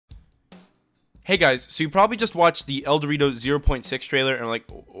Hey guys, so you probably just watched the ElDewrito 0.6 trailer and are like,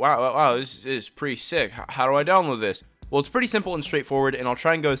 wow, this is pretty sick. How do I download this? Well, it's pretty simple and straightforward, and I'll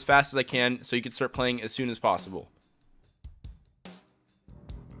try and go as fast as I can so you can start playing as soon as possible.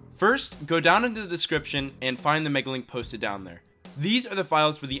 First, go down into the description and find the mega link posted down there. These are the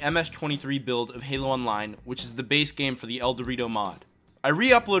files for the MS23 build of Halo Online, which is the base game for the ElDewrito mod. I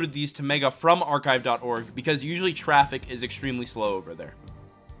re-uploaded these to Mega from archive.org because usually traffic is extremely slow over there.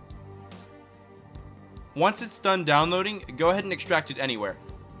 Once it's done downloading, go ahead and extract it anywhere.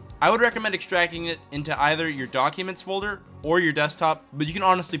 I would recommend extracting it into either your documents folder or your desktop, but you can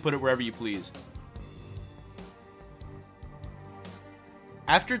honestly put it wherever you please.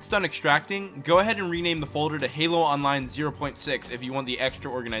 After it's done extracting, go ahead and rename the folder to Halo Online 0.6 if you want the extra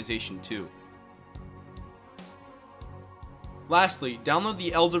organization too. Lastly, download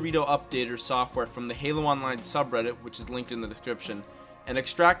the ElDewrito Updater software from the Halo Online subreddit, which is linked in the description, and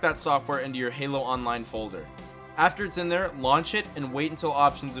extract that software into your Halo Online folder. After it's in there, launch it and wait until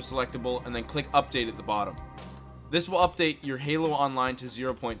options are selectable and then click Update at the bottom. This will update your Halo Online to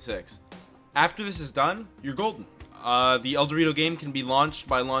 0.6. After this is done, you're golden. The ElDewrito game can be launched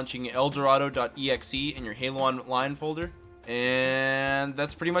by launching ElDewrito.exe in your Halo Online folder, and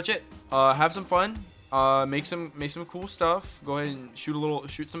that's pretty much it. Have some fun, make some cool stuff. Go ahead and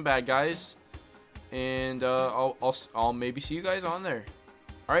shoot some bad guys, and I'll maybe see you guys on there.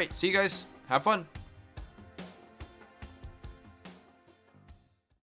 All right, see you guys. Have fun.